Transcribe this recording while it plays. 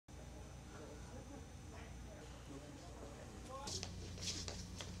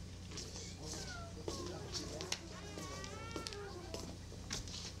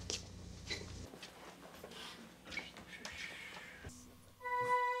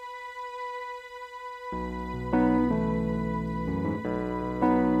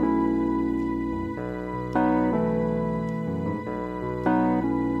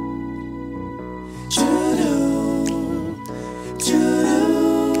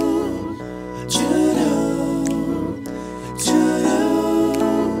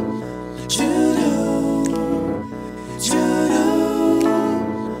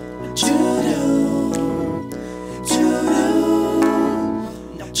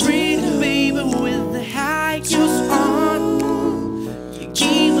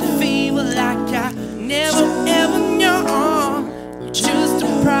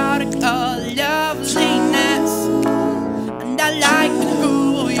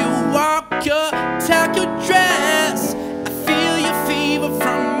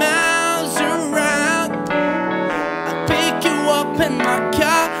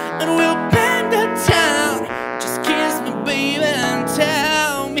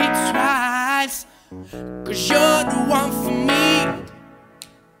'cause you're the one for me.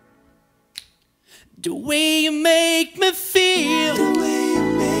 The way you make me feel, the way you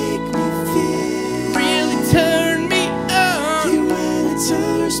make me feel, really turn me on. you really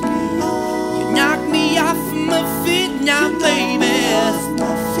turns me on. You knock me off my feet now, baby. Off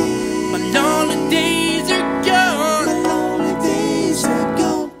my feet. My lonely days are gone. My lonely days are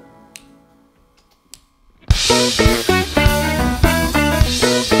gone.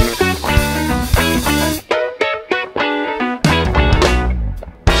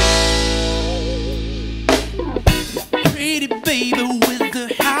 Pretty baby with the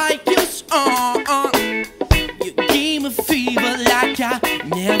high heels on, you give me fever like I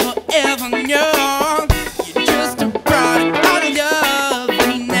never ever knew. You're just a product of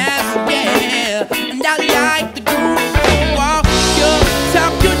loveliness, yeah. And I like the groove you walk, your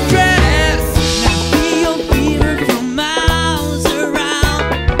top, your dress. Now feel fever from miles around.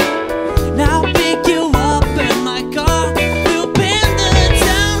 Now pick you up in my car. We'll bend the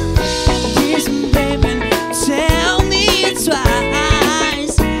town. Kiss me, baby, tell me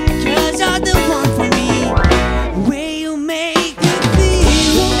twice, 'cause you're the one for me. The way you make me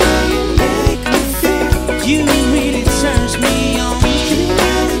feel, you really turns me on. You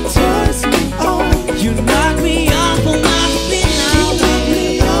really turns me on. You knock me off on my feet now, baby.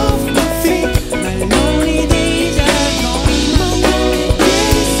 Off my feet. My lonely days are gone. My lonely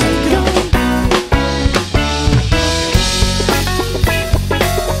days are gone.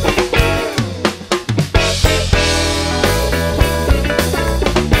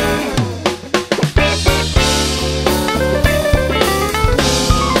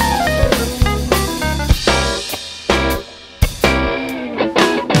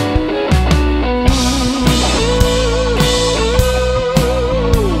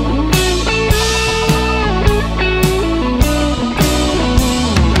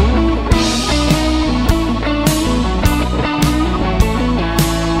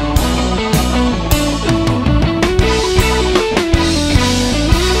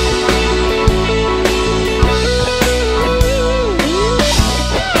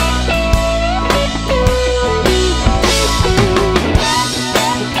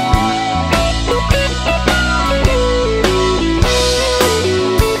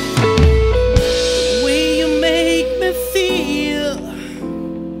 The way you make me feel,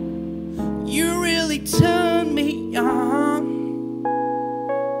 you really turn me on.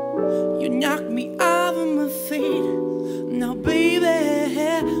 You knock me off of my feet now, baby.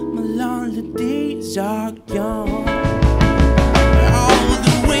 My lonely days are gone. Oh,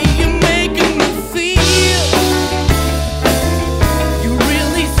 the way you're making me feel, you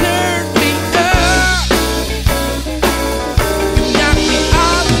really turn me on. You knock me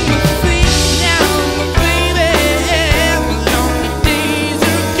off of my feet now, baby. My lonely days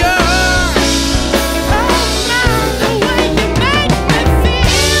are gone. Oh, the way you make me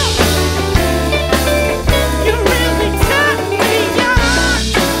feel, you really turn me on.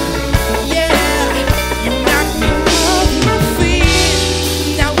 Yeah, you knock me off my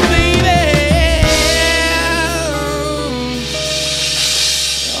feet now, baby.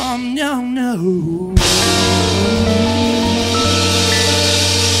 No, no.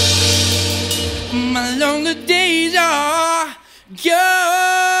 My lonely days are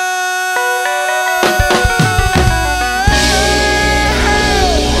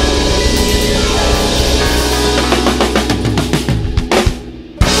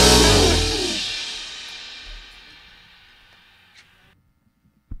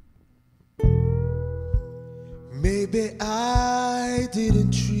Maybe I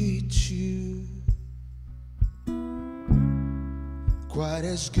didn't treat you quite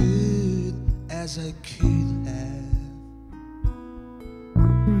as good as I could have,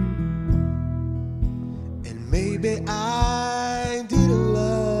 and maybe I didn't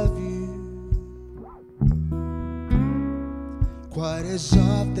love you quite as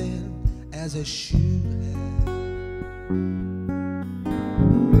often as I should have.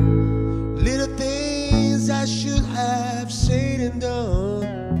 Little things I should have said and done,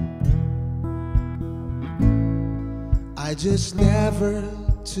 I just never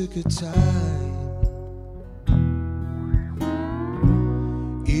took a time.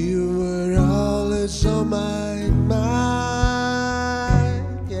 You were always on my mind,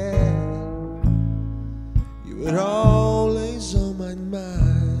 yeah. You were always on my mind.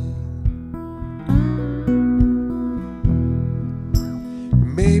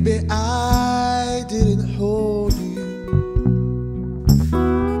 Maybe I didn't hold you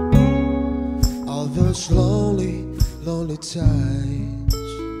all those lonely, lonely times,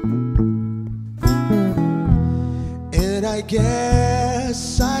 and I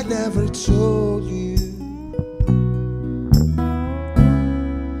guess I never told you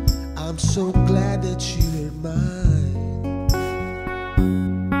mind.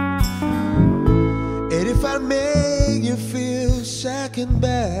 And if I make you feel second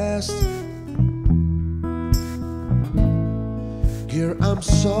best, girl, I'm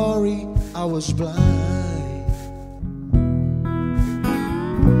sorry I was blind.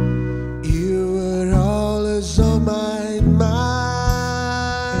 You were always on my mind,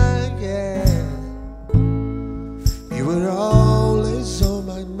 yeah. You were always on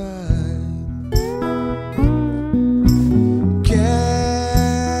my mind. Carrie,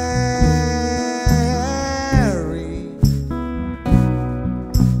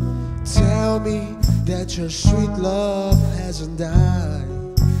 tell me that your sweet love hasn't died.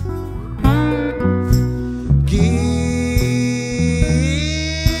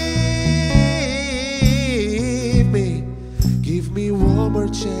 Give me one more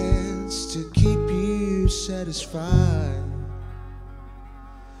chance to keep you satisfied.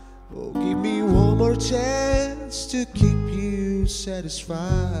 Oh, give me one more chance to keep you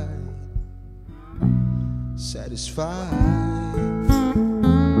satisfied. Satisfied.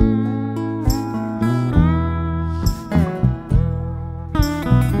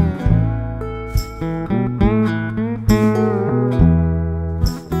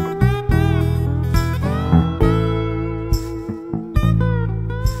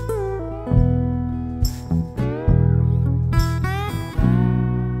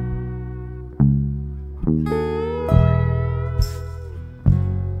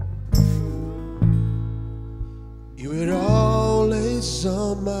 You were always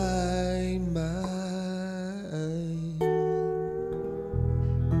on my mind.